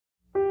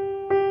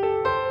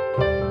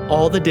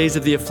All the days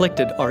of the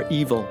afflicted are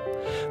evil,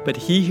 but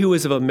he who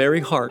is of a merry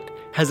heart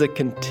has a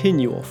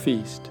continual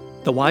feast.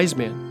 The wise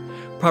man.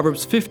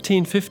 Proverbs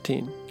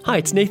 15:15. Hi,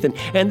 it's Nathan,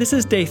 and this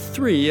is day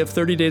 3 of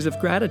 30 Days of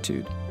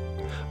Gratitude.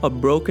 A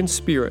broken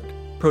spirit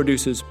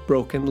produces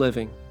broken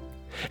living.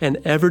 An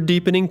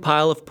ever-deepening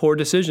pile of poor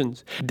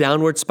decisions,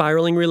 downward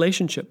spiraling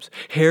relationships,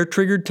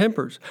 hair-triggered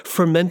tempers,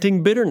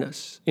 fermenting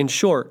bitterness. In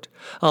short,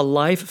 a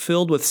life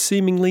filled with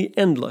seemingly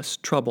endless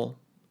trouble.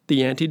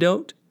 The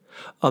antidote?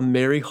 A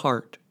merry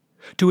heart,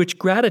 to which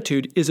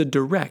gratitude is a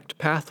direct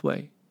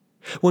pathway.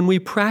 When we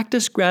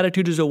practice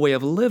gratitude as a way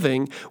of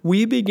living,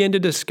 we begin to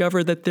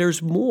discover that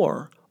there's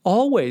more,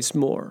 always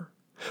more.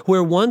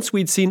 Where once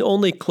we'd seen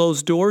only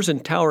closed doors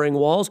and towering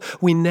walls,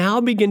 we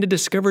now begin to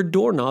discover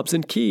doorknobs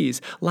and keys,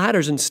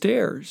 ladders and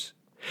stairs.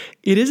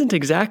 It isn't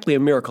exactly a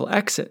miracle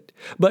exit,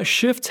 but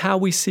shifts how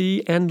we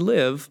see and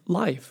live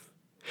life.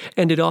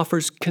 And it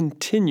offers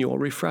continual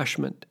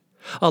refreshment.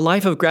 A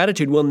life of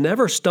gratitude will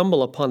never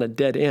stumble upon a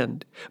dead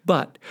end,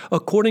 but,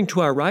 according to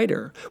our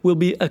writer, will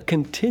be a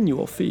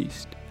continual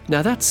feast.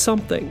 Now that's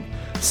something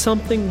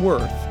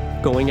worth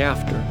going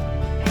after.